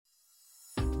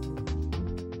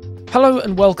Hello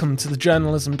and welcome to the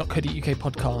journalism.co.uk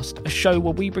podcast, a show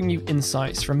where we bring you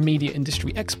insights from media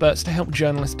industry experts to help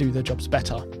journalists do their jobs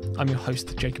better. I'm your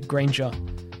host, Jacob Granger.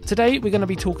 Today we're going to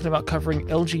be talking about covering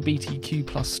LGBTQ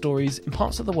plus stories in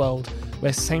parts of the world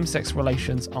where same-sex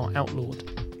relations are outlawed.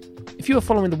 If you are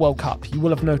following the World Cup, you will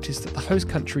have noticed that the host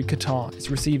country, Qatar,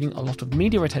 is receiving a lot of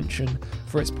media attention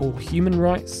for its poor human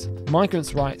rights,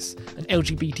 migrants' rights, and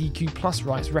LGBTQ plus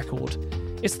rights record.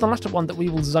 It's the latter one that we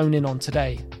will zone in on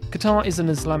today. Qatar is an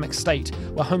Islamic state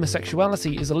where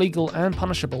homosexuality is illegal and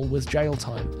punishable with jail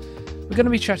time. We're going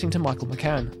to be chatting to Michael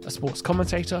McCann, a sports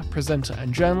commentator, presenter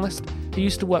and journalist who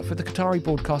used to work for the Qatari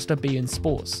broadcaster beIN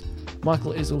Sports.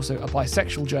 Michael is also a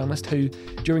bisexual journalist who,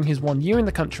 during his 1 year in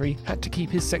the country, had to keep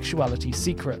his sexuality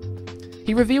secret.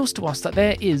 He reveals to us that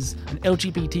there is an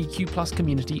LGBTQ plus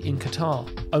community in Qatar,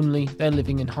 only they're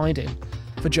living in hiding.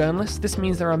 For journalists, this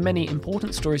means there are many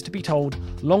important stories to be told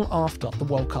long after the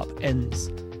World Cup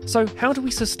ends. So how do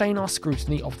we sustain our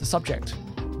scrutiny of the subject?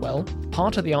 Well,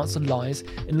 part of the answer lies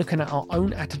in looking at our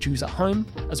own attitudes at home,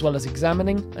 as well as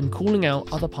examining and calling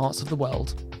out other parts of the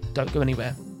world. Don't go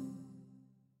anywhere.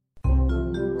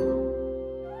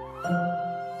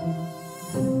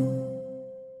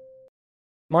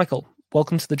 Michael,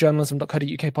 welcome to the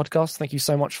journalism.co.uk podcast. Thank you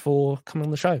so much for coming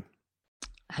on the show.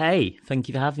 Hey, thank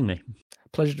you for having me.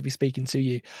 Pleasure to be speaking to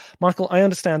you. Michael, I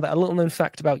understand that a little known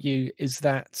fact about you is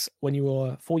that when you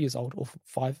were 4 years old, or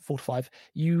 4 to 5,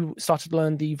 you started to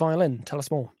learn the violin. Tell us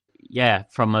more. Yeah,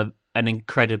 from an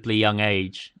incredibly young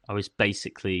age, I was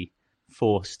basically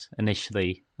forced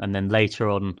initially, and then later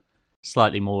on,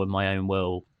 slightly more in my own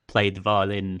will, played the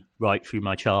violin right through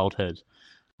my childhood.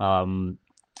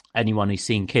 Anyone who's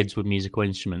seen kids with musical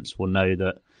instruments will know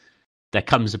that there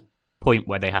comes a point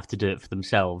where they have to do it for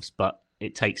themselves, but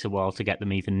it takes a while to get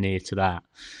them even near to that.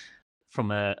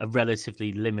 From a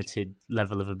relatively limited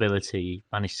level of ability,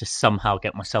 managed to somehow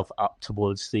get myself up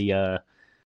towards the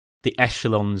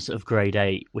echelons of grade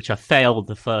 8, which I failed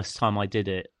the first time I did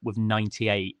it with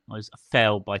 98. I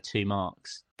failed by 2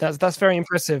 marks. That's very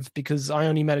impressive because I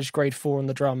only managed grade 4 on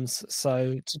the drums,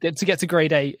 so to get to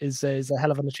grade 8 is a hell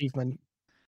of an achievement.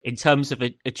 In terms of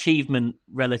achievement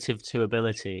relative to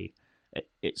ability,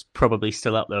 it's probably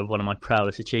still up there with one of my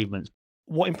proudest achievements.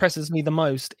 What impresses me the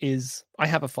most is I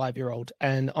have a 5-year-old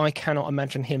and I cannot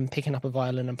imagine him picking up a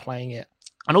violin and playing it.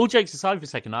 And all jokes aside for a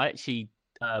second, I actually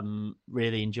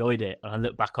really enjoyed it. And I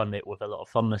look back on it with a lot of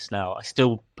fondness now. I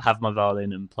still have my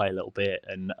violin and play a little bit.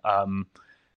 And,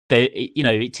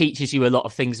 it teaches you a lot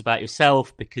of things about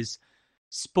yourself because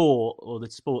sport, or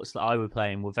the sports that I were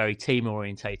playing, were very team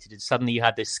orientated. And suddenly you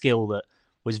had this skill that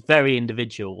was very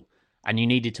individual and you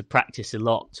needed to practice a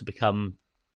lot to become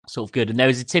sort of good. And there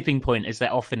was a tipping point, as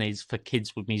there often is for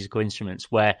kids with musical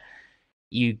instruments, where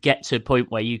you get to a point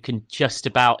where you can just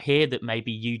about hear that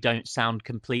maybe you don't sound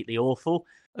completely awful.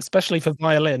 Especially for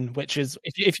violin, which is,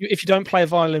 if you don't play a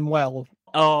violin well.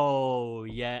 Oh,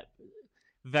 yeah.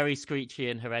 Very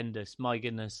screechy and horrendous. My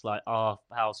goodness, like our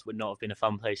house would not have been a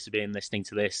fun place to be in listening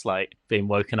to this, like being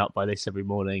woken up by this every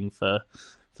morning for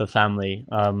family.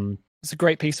 It's a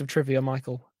great piece of trivia,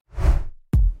 Michael.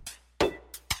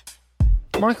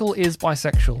 Michael is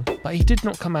bisexual, but he did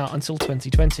not come out until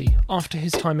 2020, after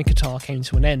his time in Qatar came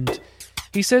to an end.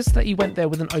 He says that he went there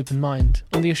with an open mind,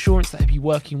 on the assurance that he'd be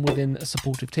working within a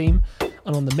supportive team,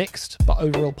 and on the mixed, but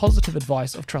overall positive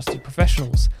advice of trusted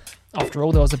professionals. After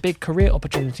all, there was a big career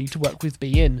opportunity to work with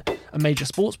beIN, a major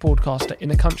sports broadcaster in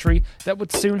a country that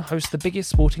would soon host the biggest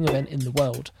sporting event in the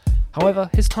world. However,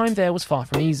 his time there was far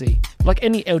from easy. Like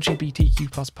any LGBTQ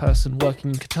plus person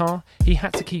working in Qatar, he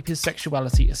had to keep his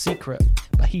sexuality a secret.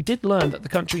 But he did learn that the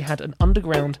country had an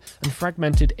underground and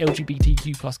fragmented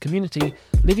LGBTQ plus community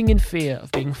living in fear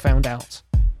of being found out.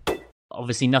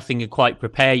 Obviously, nothing could quite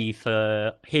prepare you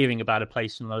for hearing about a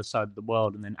place on the other side of the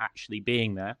world and then actually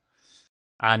being there.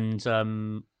 And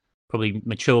probably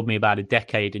matured me about a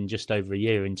decade in just over a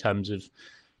year in terms of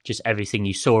just everything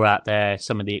you saw out there,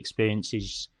 some of the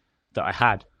experiences that I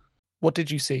had. What did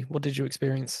you see? What did you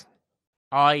experience?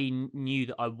 I knew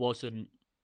that I wasn't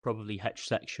probably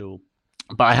heterosexual,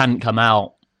 but I hadn't come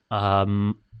out.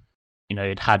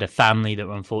 I'd had a family that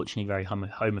were unfortunately very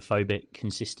homophobic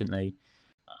consistently,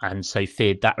 and so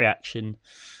feared that reaction.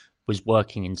 Was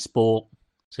working in sport,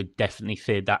 so definitely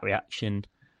feared that reaction.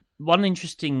 One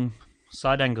interesting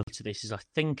side angle to this is I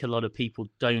think a lot of people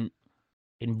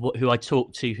who I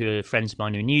talk to, who are friends of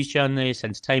mine who are news journalists,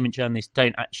 entertainment journalists,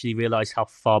 don't actually realise how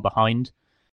far behind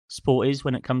sport is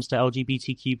when it comes to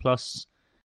LGBTQ plus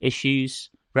issues,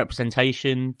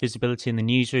 representation, visibility in the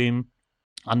newsroom,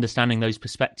 understanding those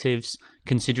perspectives,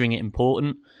 considering it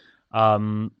important.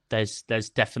 There's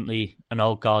definitely an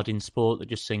old guard in sport that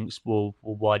just thinks, well,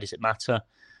 why does it matter?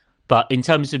 But in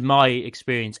terms of my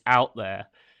experience out there,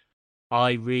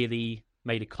 I really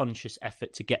made a conscious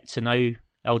effort to get to know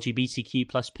LGBTQ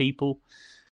plus people,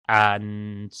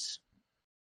 and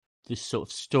the sort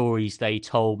of stories they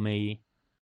told me,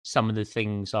 some of the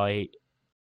things I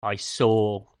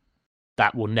saw,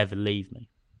 that will never leave me.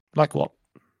 Like what?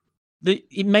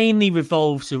 It mainly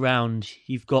revolves around,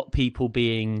 you've got people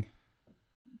being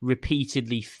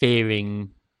repeatedly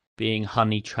fearing being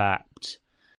honey trapped.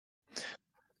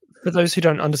 For those who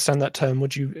don't understand that term,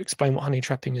 would you explain what honey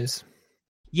trapping is?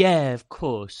 Yeah, of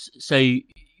course. So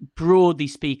broadly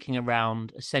speaking,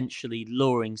 around essentially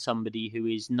luring somebody who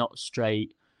is not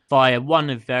straight via one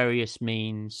of various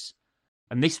means.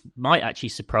 And this might actually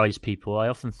surprise people. I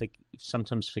often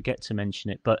sometimes forget to mention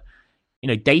it, but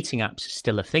dating apps are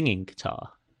still a thing in Qatar.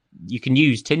 You can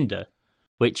use Tinder,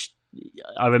 which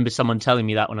I remember someone telling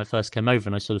me that when I first came over,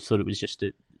 and I sort of thought it was just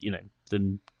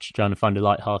them trying to find a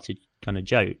light-hearted kind of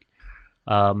joke.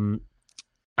 And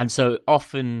so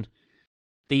often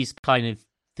these kind of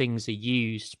things are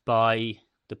used by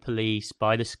the police,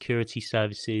 by the security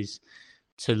services,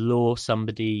 to lure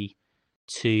somebody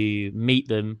to meet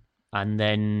them, and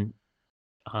then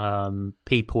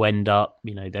people end up,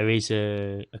 there is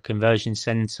a conversion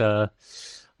center.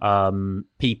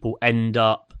 People end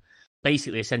up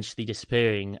basically essentially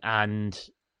disappearing, and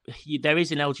there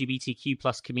is an LGBTQ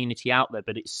plus community out there,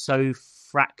 but it's so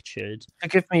fractured.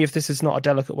 Forgive me if this is not a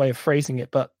delicate way of phrasing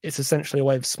it, but it's essentially a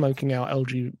way of smoking out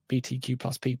LGBTQ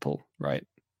plus people, right?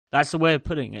 That's the way of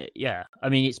putting it. Yeah, I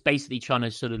mean, it's basically trying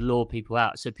to sort of lure people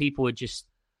out. So people just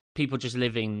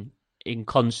living in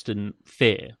constant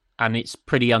fear, and it's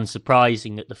pretty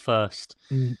unsurprising that the first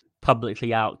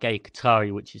publicly out gay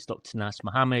Qatari, which is Dr. Nas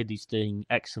Mohammed, who's doing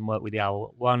excellent work with the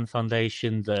Al One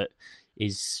Foundation, that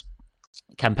is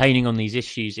campaigning on these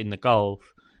issues in the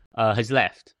Gulf, has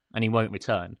left, and he won't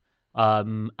return.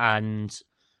 And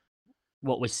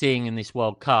what we're seeing in this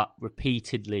World Cup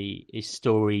repeatedly is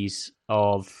stories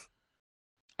of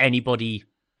anybody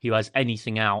who has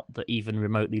anything out that even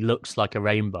remotely looks like a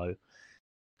rainbow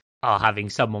are having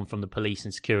someone from the police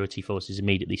and security forces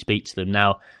immediately speak to them.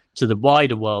 Now, to the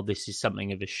wider world, this is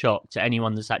something of a shock. To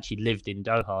anyone that's actually lived in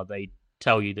Doha, they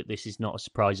tell you that this is not a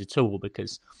surprise at all,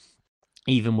 because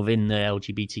even within the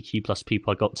LGBTQ plus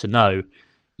people I got to know,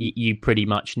 you pretty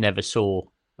much never saw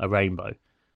a rainbow.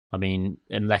 I mean,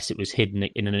 unless it was hidden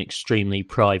in an extremely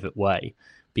private way,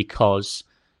 because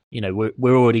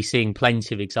we're already seeing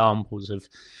plenty of examples of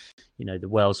the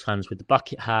Wales fans with the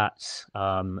bucket hats.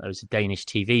 There was a Danish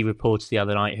TV reporter the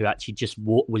other night who actually just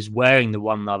was wearing the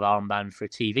One Love armband for a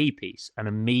TV piece, and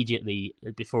immediately,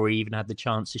 before he even had the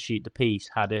chance to shoot the piece,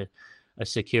 had a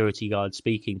security guard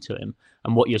speaking to him.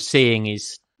 And what you're seeing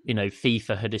is,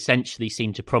 FIFA had essentially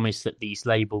seemed to promise that these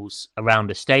labels around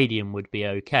a stadium would be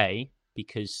okay,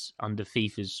 because under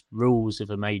FIFA's rules of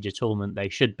a major tournament they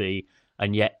should be,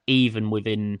 and yet even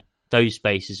within those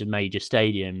spaces of major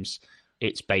stadiums,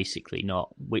 it's basically not,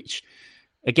 which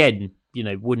again,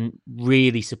 wouldn't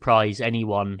really surprise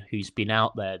anyone who's been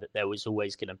out there, that there was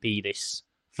always going to be this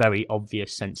very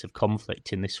obvious sense of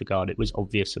conflict in this regard. It was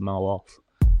obvious a mile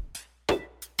off.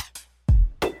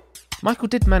 Michael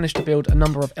did manage to build a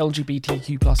number of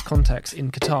LGBTQ plus contacts in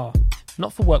Qatar,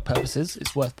 not for work purposes,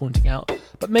 it's worth pointing out,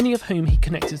 but many of whom he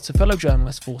connected to fellow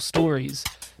journalists for stories.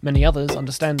 Many others,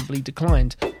 understandably,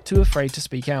 declined, too afraid to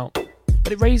speak out.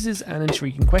 But it raises an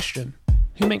intriguing question.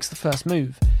 Who makes the first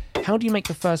move? How do you make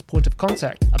the first point of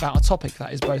contact about a topic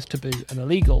that is both taboo and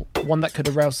illegal, one that could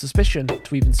arouse suspicion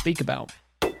to even speak about?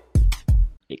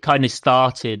 It kind of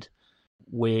started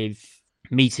with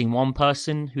meeting one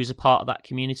person who's a part of that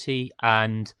community,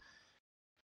 and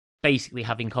basically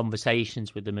having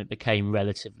conversations with them. It became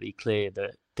relatively clear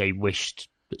that they wished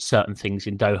that certain things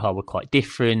in Doha were quite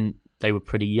different. They were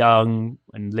pretty young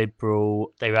and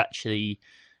liberal. They were actually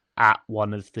at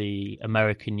one of the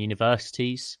American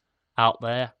universities out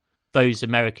there. Those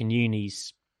American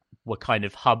unis were kind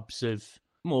of hubs of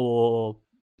more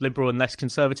liberal and less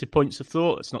conservative points of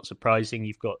thought. It's not surprising.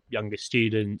 You've got younger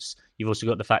students. You've also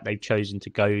got the fact they've chosen to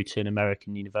go to an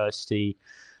American university.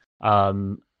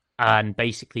 And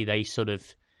basically they sort of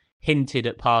hinted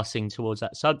at passing towards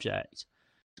that subject.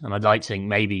 And I'd like to think,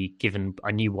 maybe given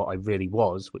I knew what I really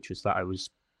was, which was that I was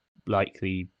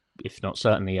likely, if not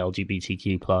certainly,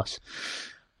 LGBTQ plus,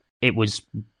 it was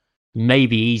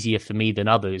maybe easier for me than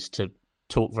others to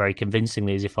talk very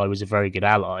convincingly as if I was a very good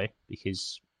ally,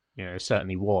 because it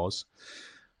certainly was.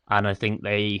 And I think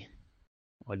I'd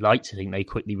like to think they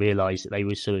quickly realised that they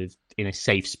were sort of in a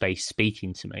safe space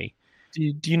speaking to me.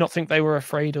 Do you not think they were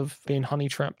afraid of being honey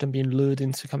trapped and being lured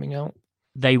into coming out?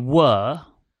 They were,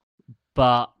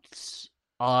 but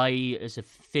I, as a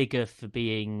figure for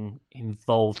being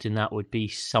involved in that, would be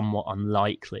somewhat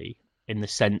unlikely, in the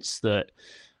sense that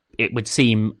it would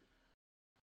seem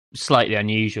slightly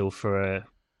unusual for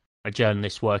a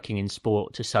journalist working in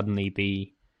sport to suddenly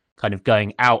be kind of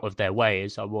going out of their way,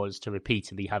 as I was, to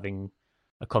repeatedly having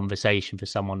a conversation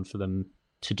for them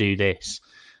to do this.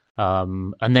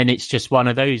 And then it's just one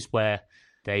of those where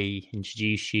they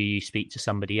introduce you, you speak to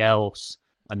somebody else,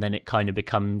 and then it kind of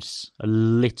becomes a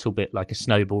little bit like a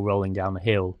snowball rolling down the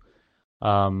hill.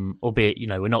 Albeit,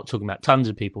 we're not talking about tons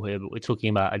of people here, but we're talking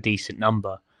about a decent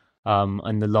number.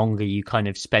 And the longer you kind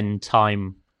of spend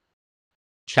time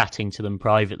chatting to them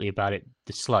privately about it,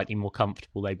 the slightly more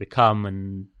comfortable they become,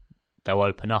 and they'll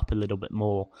open up a little bit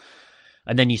more.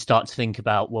 And then you start to think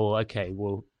about,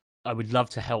 I would love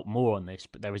to help more on this,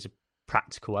 but there is a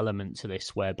practical element to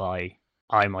this whereby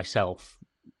I myself,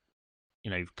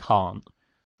 can't.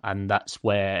 And that's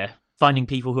where finding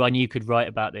people who I knew could write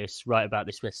about this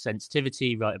with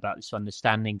sensitivity, write about this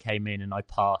understanding came in, and I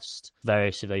passed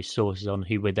various of those sources on,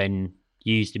 who were then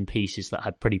used in pieces that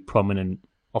had pretty prominent,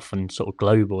 often sort of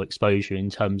global exposure in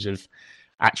terms of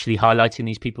actually highlighting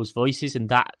these people's voices. And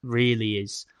that really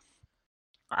is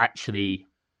actually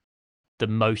the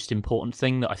most important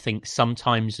thing that I think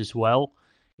sometimes as well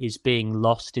is being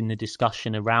lost in the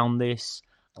discussion around this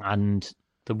and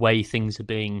the way things are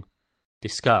being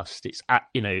discussed.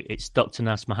 It's Dr.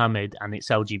 Nas Mohammed and it's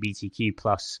LGBTQ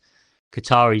plus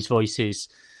Qataris' voices.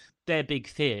 Their big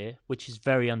fear, which is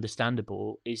very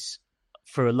understandable, is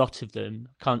for a lot of them,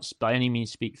 can't by any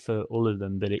means speak for all of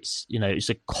them, but it's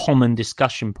a common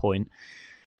discussion point.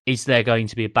 Is there going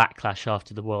to be a backlash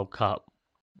after the World Cup?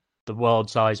 The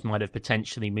world's eyes might have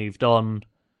potentially moved on,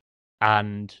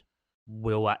 and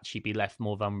we'll actually be left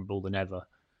more vulnerable than ever.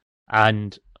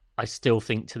 And I still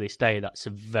think to this day that's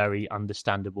a very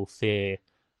understandable fear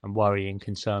and worry and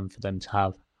concern for them to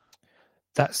have.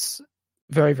 That's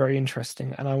very, very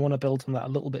interesting. And I want to build on that a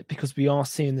little bit, because we are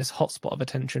seeing this hotspot of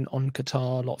attention on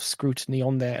Qatar, a lot of scrutiny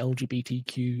on their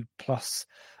LGBTQ plus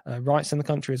rights in the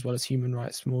country, as well as human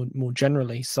rights more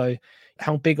generally. So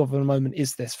how big of a moment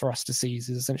is this for us to seize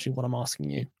is essentially what I'm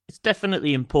asking you. It's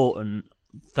definitely important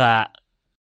that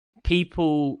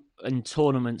people and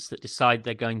tournaments that decide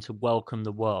they're going to welcome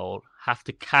the world have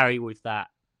to carry with that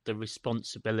the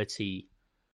responsibility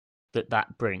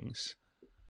that brings.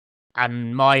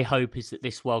 And my hope is that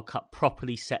this World Cup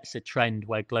properly sets a trend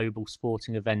where global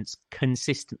sporting events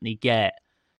consistently get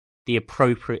the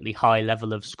appropriately high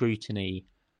level of scrutiny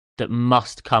that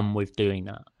must come with doing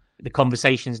that. The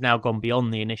conversation's now gone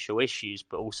beyond the initial issues,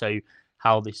 but also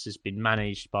how this has been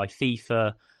managed by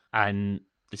FIFA and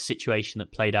the situation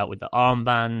that played out with the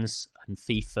armbands and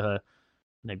FIFA,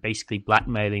 basically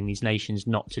blackmailing these nations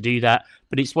not to do that.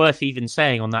 But it's worth even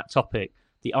saying on that topic,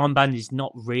 the armband is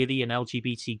not really an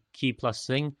LGBTQ plus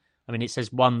thing. I mean, it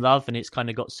says One Love and it's kind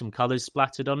of got some colours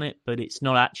splattered on it, but it's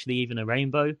not actually even a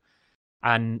rainbow.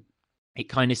 And it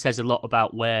kind of says a lot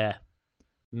about where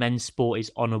men's sport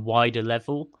is on a wider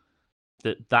level,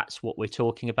 that's what we're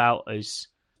talking about as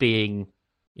being,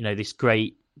 this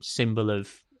great symbol of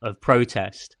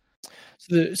protest.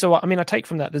 So, I mean, I take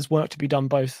from that there's work to be done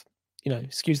both,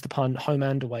 excuse the pun, home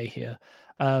and away here.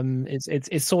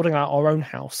 It's sorting out our own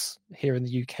house here in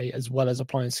the UK, as well as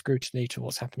applying scrutiny to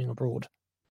what's happening abroad.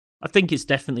 I think it's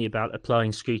definitely about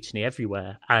applying scrutiny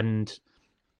everywhere. And,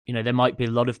 there might be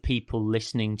a lot of people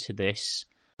listening to this,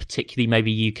 particularly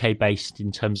maybe UK based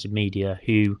in terms of media,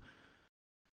 who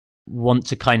want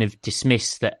to kind of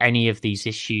dismiss that any of these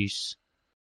issues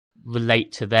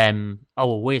relate to them. Oh,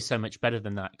 well, we're so much better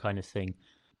than that kind of thing.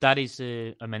 That is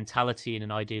a mentality and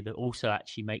an idea that also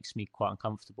actually makes me quite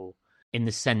uncomfortable, in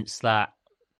the sense that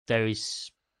there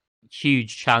is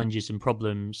huge challenges and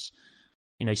problems.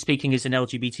 Speaking as an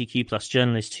LGBTQ plus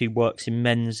journalist who works in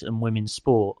men's and women's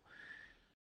sport,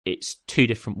 it's two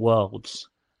different worlds.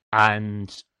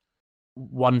 And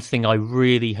one thing I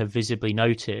really have visibly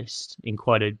noticed in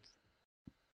quite a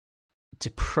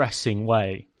depressing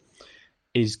way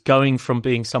is going from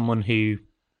being someone who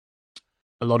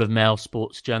a lot of male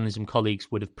sports journalism colleagues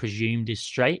would have presumed is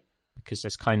straight, because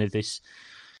there's kind of this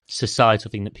societal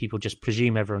thing that people just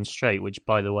presume everyone's straight, which,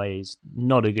 by the way, is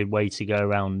not a good way to go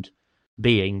around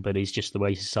being, but is just the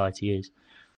way society is.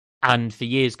 And for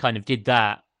years kind of did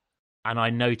that. And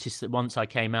I noticed that once I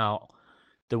came out,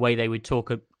 the way they would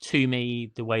talk to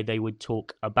me, the way they would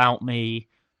talk about me,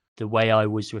 the way I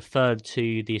was referred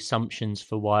to, the assumptions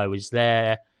for why I was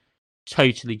there,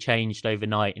 totally changed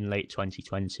overnight in late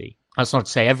 2020. That's not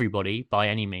to say everybody by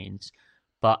any means,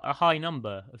 but a high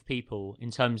number of people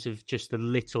in terms of just the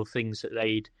little things that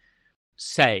they'd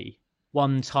say.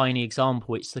 One tiny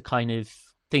example, it's the kind of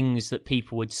things that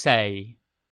people would say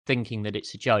thinking that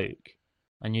it's a joke.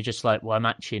 And you're just like, well, I'm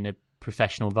actually in a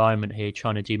professional environment here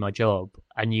trying to do my job.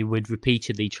 And you would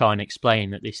repeatedly try and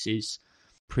explain that this is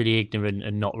pretty ignorant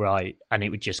and not right. And it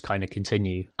would just kind of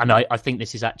continue. And I think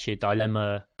this is actually a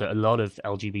dilemma that a lot of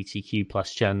LGBTQ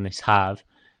plus journalists have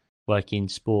working in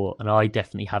sport. And I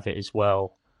definitely have it as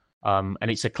well. And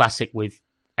it's a classic with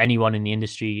anyone in the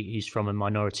industry who's from a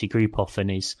minority group often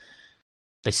is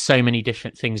there's so many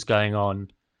different things going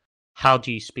on. How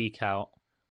do you speak out?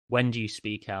 When do you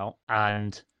speak out?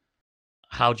 And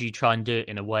how do you try and do it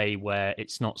in a way where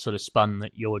it's not sort of spun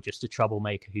that you're just a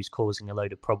troublemaker who's causing a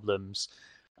load of problems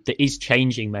that is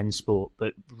changing men's sport,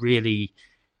 but really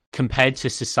compared to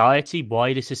society,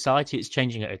 wider society, it's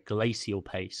changing at a glacial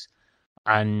pace.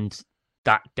 And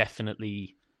that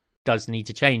definitely does need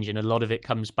to change. And a lot of it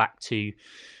comes back to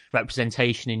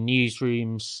representation in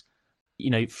newsrooms.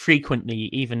 Frequently,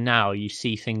 even now, you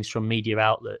see things from media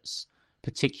outlets,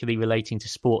 particularly relating to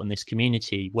sport in this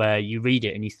community, where you read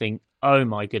it and you think, oh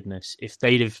my goodness, if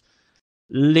they'd have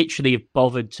literally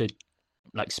bothered to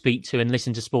speak to and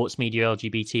listen to sports media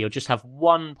LGBT, or just have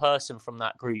one person from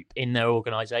that group in their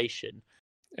organization.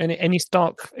 Any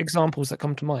stark examples that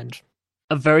come to mind?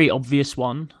 A very obvious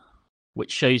one,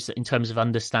 which shows that in terms of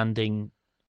understanding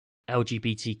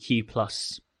LGBTQ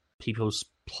plus people's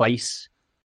place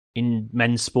in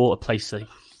men's sport, a place they're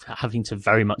having to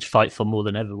very much fight for more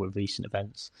than ever with recent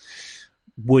events,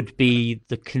 would be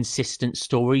the consistent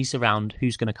stories around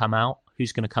who's going to come out.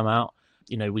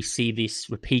 We see this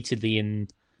repeatedly in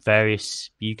various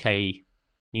UK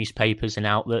newspapers and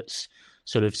outlets,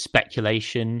 sort of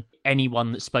speculation.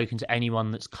 Anyone that's spoken to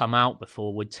anyone that's come out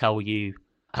before would tell you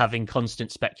having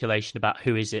constant speculation about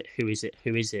who is it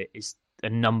is a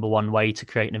number one way to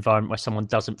create an environment where someone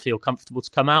doesn't feel comfortable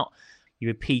to come out. You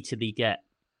repeatedly get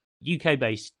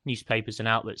UK-based newspapers and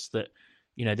outlets that,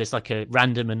 there's like a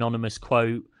random anonymous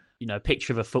quote, a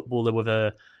picture of a footballer with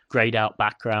a greyed out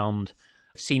background.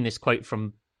 I've seen this quote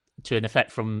to an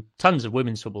effect from tons of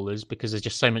women's footballers, because there's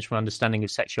just so much more understanding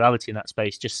of sexuality in that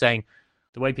space, just saying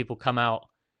the way people come out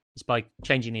is by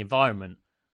changing the environment.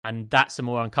 And that's a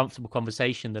more uncomfortable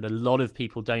conversation that a lot of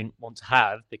people don't want to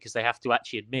have, because they have to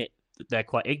actually admit that they're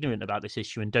quite ignorant about this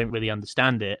issue and don't really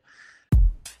understand it.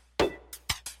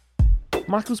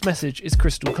 Michael's message is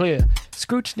crystal clear.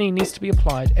 Scrutiny needs to be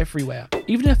applied everywhere.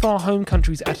 Even if our home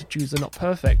country's attitudes are not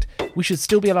perfect, we should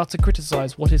still be allowed to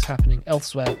criticise what is happening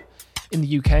elsewhere. In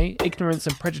the UK, ignorance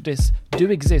and prejudice do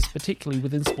exist, particularly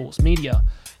within sports media,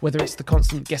 whether it's the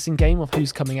constant guessing game of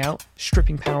who's coming out,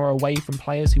 stripping power away from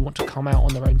players who want to come out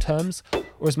on their own terms,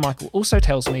 or as Michael also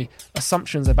tells me,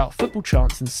 assumptions about football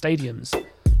chants in stadiums.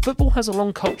 Football has a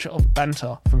long culture of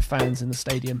banter from fans in the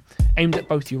stadium, aimed at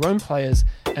both your own players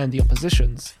and the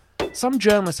opposition's. Some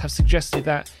journalists have suggested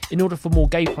that, in order for more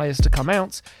gay players to come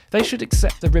out, they should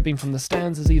accept the ribbing from the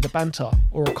stands as either banter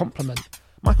or a compliment.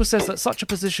 Michael says that such a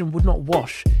position would not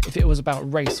wash if it was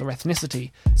about race or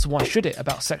ethnicity, so why should it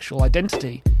about sexual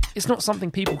identity? It's not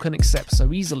something people can accept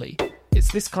so easily.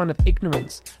 It's this kind of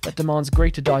ignorance that demands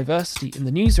greater diversity in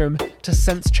the newsroom to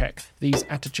sense-check these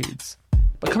attitudes.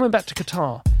 But coming back to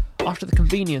Qatar, after the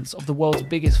convenience of the world's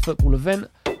biggest football event,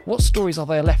 what stories are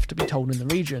there left to be told in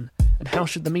the region, and how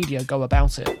should the media go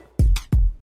about it?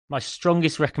 My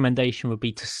strongest recommendation would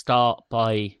be to start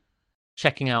by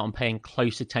checking out and paying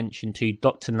close attention to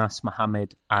Dr. Nas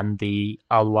Mohammed and the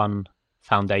Al-Wan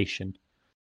Foundation.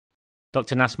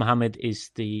 Dr. Nas Mohammed is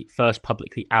the first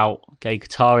publicly out gay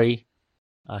Qatari.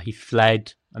 He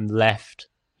fled and left.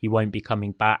 He won't be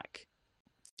coming back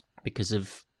because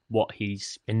of what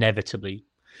he's inevitably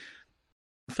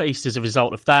faced as a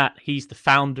result of that. He's the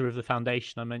founder of the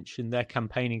foundation I mentioned. They're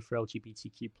campaigning for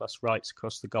LGBTQ plus rights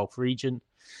across the Gulf region.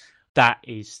 That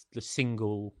is the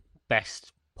single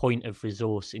best point of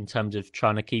resource in terms of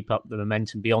trying to keep up the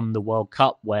momentum beyond the World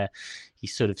Cup, where he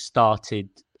sort of started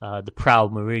the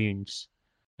Proud Maroons,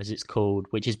 as it's called,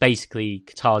 which is basically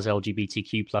Qatar's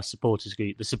LGBTQ plus supporters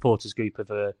group, the supporters group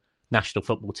of a national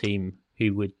football team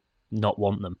who would not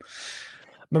want them.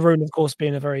 Maroon, of course,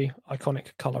 being a very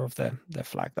iconic colour of their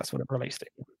flag. That's what it relates to.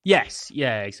 Yes,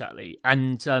 yeah, exactly.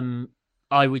 And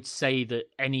I would say that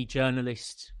any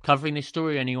journalist covering this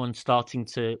story, anyone starting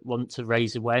to want to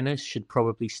raise awareness, should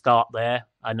probably start there.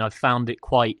 And I found it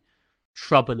quite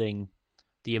troubling,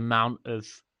 the amount of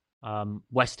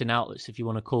Western outlets, if you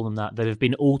want to call them that have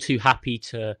been all too happy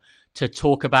to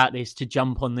talk about this, to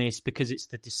jump on this because it's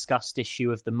the discussed issue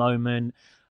of the moment.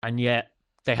 And yet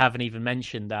they haven't even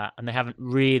mentioned that, and they haven't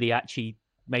really actually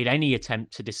made any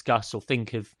attempt to discuss or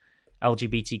think of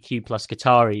LGBTQ plus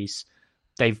Qataris.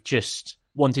 They've just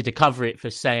wanted to cover it for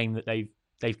saying that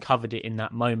they've covered it in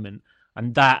that moment.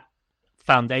 And that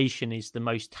foundation is the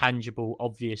most tangible,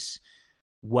 obvious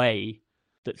way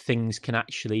that things can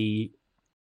actually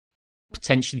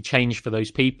potentially change for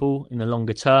those people in the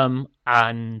longer term,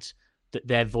 and that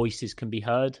their voices can be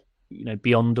heard,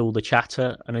 beyond all the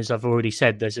chatter. And as I've already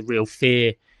said, there's a real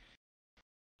fear.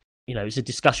 It's a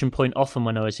discussion point often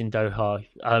when I was in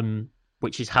Doha,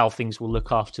 which is how things will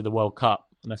look after the World Cup.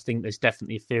 And I think there's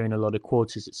definitely a fear in a lot of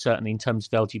quarters that certainly in terms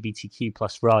of LGBTQ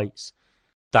plus rights,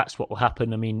 that's what will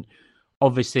happen. I mean,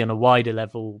 obviously on a wider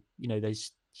level,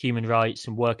 there's human rights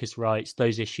and workers' rights.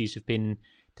 Those issues have been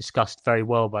discussed very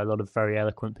well by a lot of very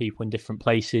eloquent people in different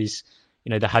places.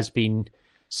 There has been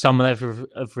some level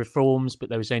of reforms, but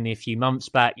there was only a few months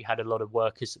back, you had a lot of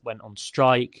workers that went on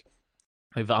strike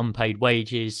over unpaid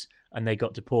wages and they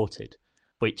got deported,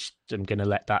 which I'm going to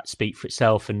let that speak for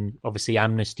itself. And obviously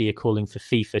Amnesty are calling for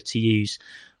FIFA to use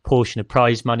a portion of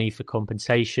prize money for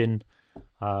compensation.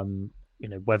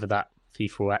 Whether that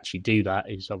FIFA will actually do that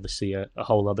is obviously a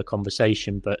whole other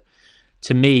conversation. But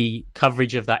to me,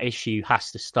 coverage of that issue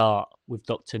has to start with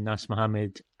Dr. Nas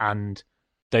Mohammed and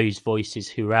those voices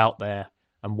who are out there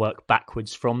and work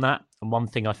backwards from that. And one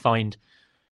thing I find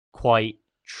quite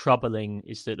troubling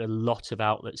is that a lot of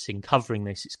outlets in covering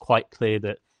this, it's quite clear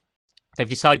that they've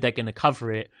decided they're going to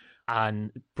cover it,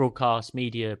 and broadcast,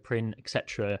 media, print,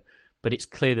 etc. But it's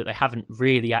clear that they haven't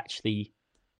really actually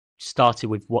started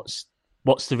with what's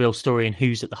the real story and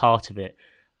who's at the heart of it.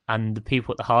 And the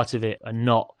people at the heart of it are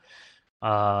not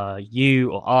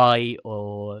you or I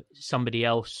or somebody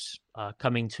else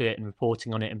coming to it and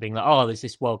reporting on it and being like, oh, there's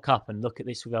this World Cup and look at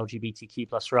this with LGBTQ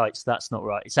plus rights. That's not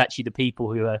right. It's actually the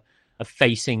people who are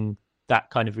facing that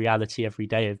kind of reality every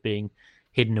day of being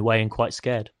hidden away and quite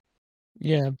scared.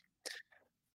 Yeah. And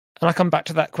I come back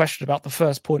to that question about the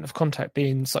first point of contact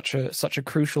being such a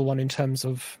crucial one in terms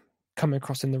of coming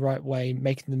across in the right way,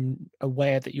 making them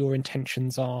aware that your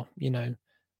intentions are, the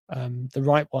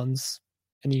right ones.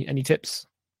 Any tips?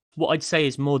 What I'd say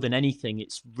is, more than anything,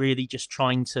 it's really just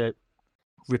trying to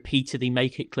repeatedly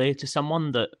make it clear to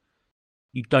someone that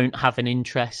you don't have an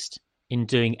interest in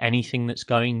doing anything that's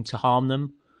going to harm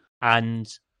them,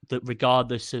 and that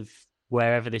regardless of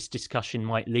wherever this discussion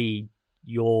might lead,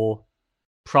 your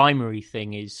primary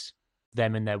thing is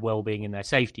them and their well-being and their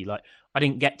safety. Like, I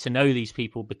didn't get to know these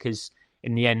people because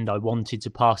in the end I wanted to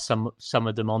pass some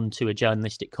of them on to a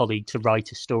journalistic colleague to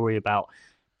write a story about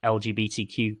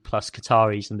LGBTQ plus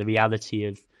Qataris and the reality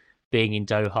of being in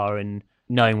Doha and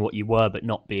knowing what you were but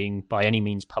not being by any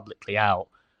means publicly out.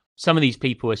 Some of these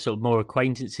people are sort of more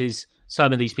acquaintances.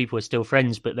 Some of these people are still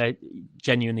friends, but they're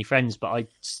genuinely friends. But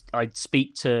I'd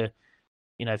speak to,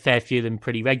 a fair few of them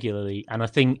pretty regularly. And I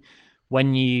think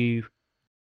when you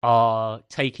are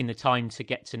taking the time to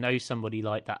get to know somebody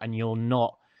like that and you're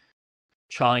not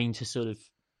trying to sort of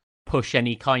push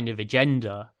any kind of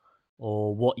agenda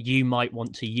or what you might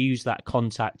want to use that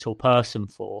contact or person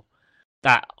for,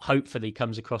 that hopefully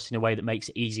comes across in a way that makes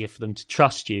it easier for them to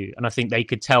trust you. And I think they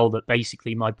could tell that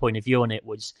basically my point of view on it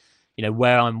was,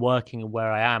 where I'm working and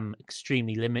where I am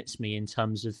extremely limits me in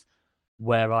terms of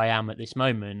where I am at this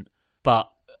moment. But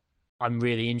I'm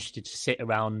really interested to sit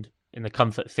around in the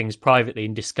comfort of things privately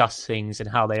and discuss things and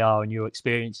how they are and your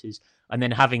experiences. And then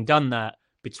having done that,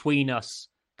 between us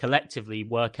collectively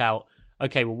work out,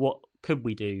 okay, well, what could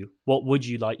we do? What would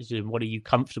you like to do? And what are you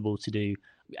comfortable to do?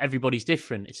 Everybody's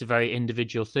different. It's a very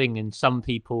individual thing. And some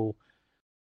people,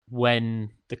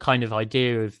 when the kind of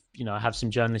idea of, I have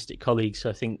some journalistic colleagues who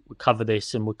I think would cover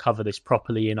this and would cover this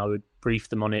properly and I would brief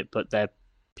them on it, but they're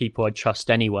people I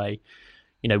trust anyway.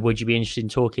 Would you be interested in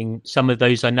talking? Some of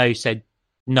those I know said,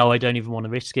 no, I don't even want to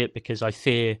risk it because I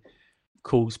fear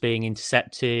calls being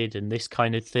intercepted and this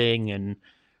kind of thing. And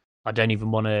I don't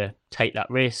even want to take that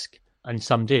risk. And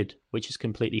some did, which is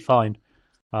completely fine.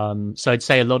 So I'd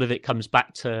say a lot of it comes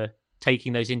back to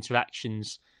taking those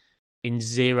interactions in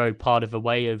zero part of a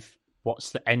way of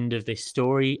what's the end of this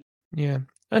story. Yeah.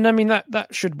 And I mean, that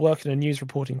should work in a news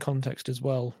reporting context as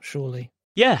well, surely.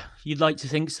 Yeah, you'd like to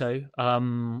think so.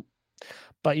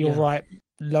 But you're right,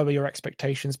 lower your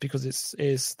expectations because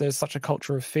there's such a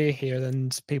culture of fear here,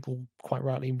 and people quite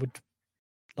rightly would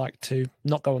like to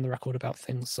not go on the record about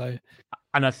things. So,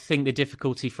 and I think the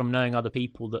difficulty from knowing other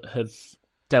people that have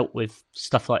dealt with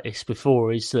stuff like this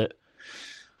before is that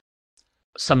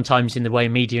sometimes in the way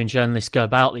media and journalists go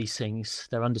about these things,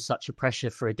 they're under such a pressure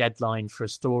for a deadline, for a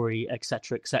story,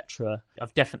 etc., etc.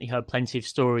 I've definitely heard plenty of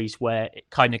stories where it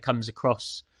kind of comes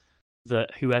across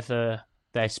that whoever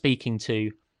they're speaking to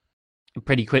it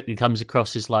pretty quickly comes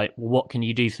across as like, well, what can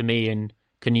you do for me? And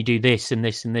can you do this and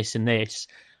this and this and this?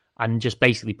 And just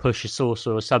basically push a source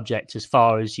or a subject as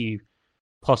far as you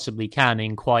possibly can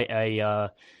in quite a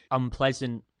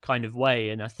unpleasant kind of way.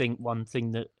 And I think one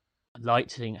thing that I'd like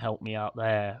to think helped me out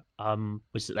there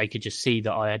was that they could just see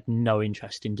that I had no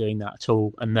interest in doing that at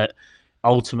all, and that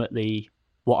ultimately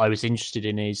what I was interested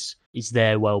in is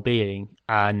their well-being,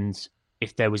 and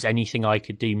if there was anything I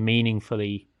could do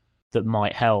meaningfully that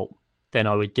might help, then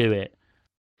I would do it.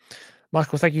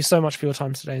 Michael, thank you so much for your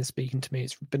time today and speaking to me.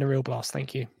 It's been a real blast.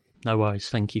 Thank you. No worries.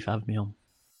 Thank you for having me on.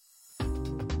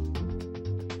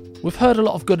 We've heard a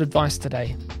lot of good advice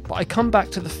today, but I come back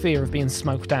to the fear of being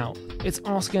smoked out. It's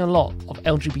asking a lot of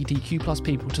LGBTQ+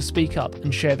 people to speak up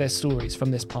and share their stories from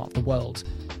this part of the world.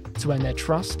 To earn their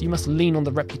trust, you must lean on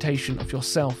the reputation of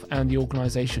yourself and the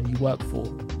organisation you work for.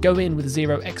 Go in with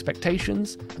zero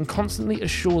expectations and constantly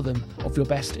assure them of your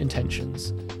best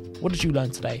intentions. What did you learn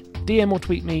today? DM or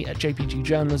tweet me at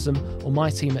jpgjournalism or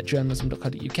my team at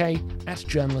journalism.co.uk at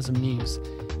Journalism News.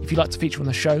 If you'd like to feature on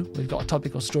the show, we've got a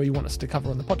topic or story you want us to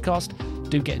cover on the podcast,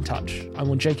 do get in touch.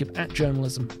 I'm on Jacob at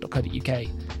journalism.co.uk.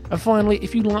 And finally,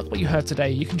 if you like what you heard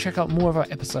today, you can check out more of our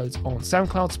episodes on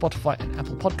SoundCloud, Spotify and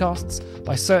Apple Podcasts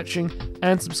by searching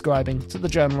and subscribing to the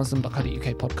journalism.co.uk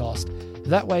podcast.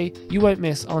 That way, you won't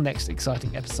miss our next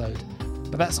exciting episode.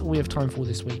 But that's all we have time for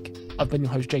this week. I've been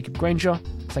your host, Jacob Granger.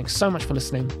 Thanks so much for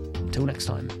listening. Until next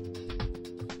time.